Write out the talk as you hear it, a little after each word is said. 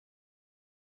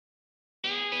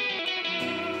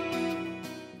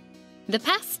The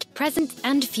past, present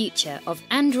and future of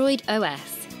Android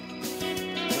OS.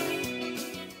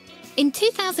 In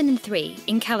 2003,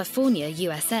 in California,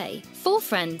 USA, 4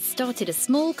 friends started a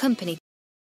small company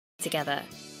together.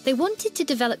 They wanted to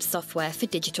develop software for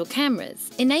digital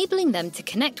cameras, enabling them to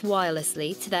connect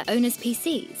wirelessly to their owners'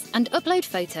 PCs and upload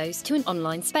photos to an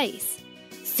online space.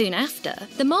 Soon after,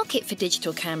 the market for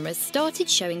digital cameras started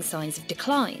showing signs of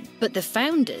decline, but the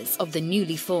founders of the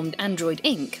newly formed Android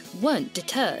Inc. weren't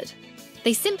deterred.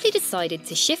 They simply decided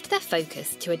to shift their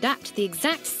focus to adapt the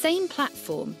exact same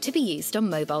platform to be used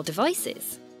on mobile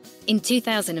devices. In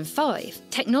 2005,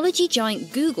 technology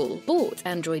giant Google bought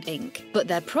Android Inc., but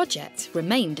their project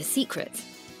remained a secret.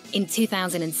 In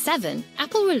 2007,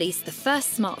 Apple released the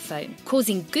first smartphone,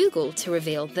 causing Google to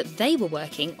reveal that they were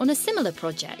working on a similar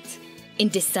project. In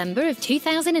December of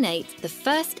 2008, the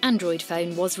first Android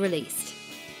phone was released.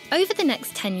 Over the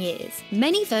next 10 years,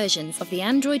 many versions of the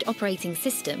Android operating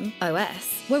system,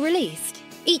 OS, were released,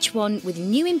 each one with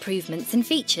new improvements and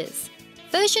features.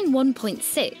 Version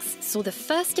 1.6 saw the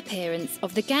first appearance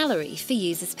of the gallery for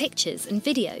users' pictures and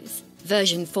videos.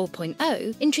 Version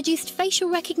 4.0 introduced facial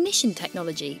recognition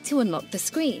technology to unlock the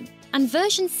screen. And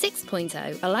version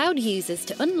 6.0 allowed users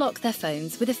to unlock their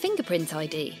phones with a fingerprint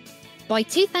ID. By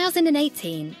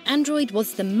 2018, Android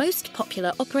was the most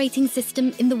popular operating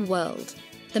system in the world.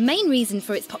 The main reason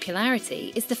for its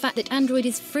popularity is the fact that Android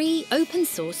is free,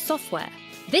 open-source software.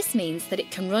 This means that it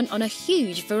can run on a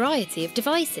huge variety of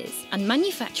devices, and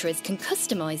manufacturers can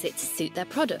customize it to suit their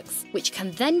products, which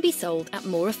can then be sold at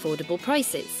more affordable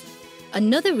prices.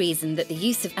 Another reason that the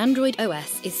use of Android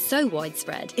OS is so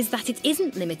widespread is that it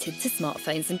isn't limited to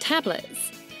smartphones and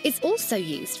tablets. It's also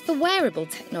used for wearable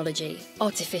technology,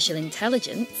 artificial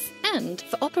intelligence, and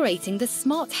for operating the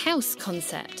smart house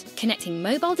concept, connecting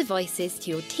mobile devices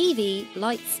to your TV,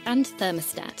 lights, and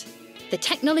thermostat. The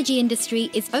technology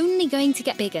industry is only going to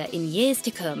get bigger in years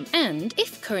to come, and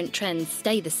if current trends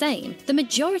stay the same, the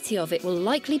majority of it will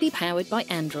likely be powered by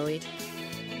Android.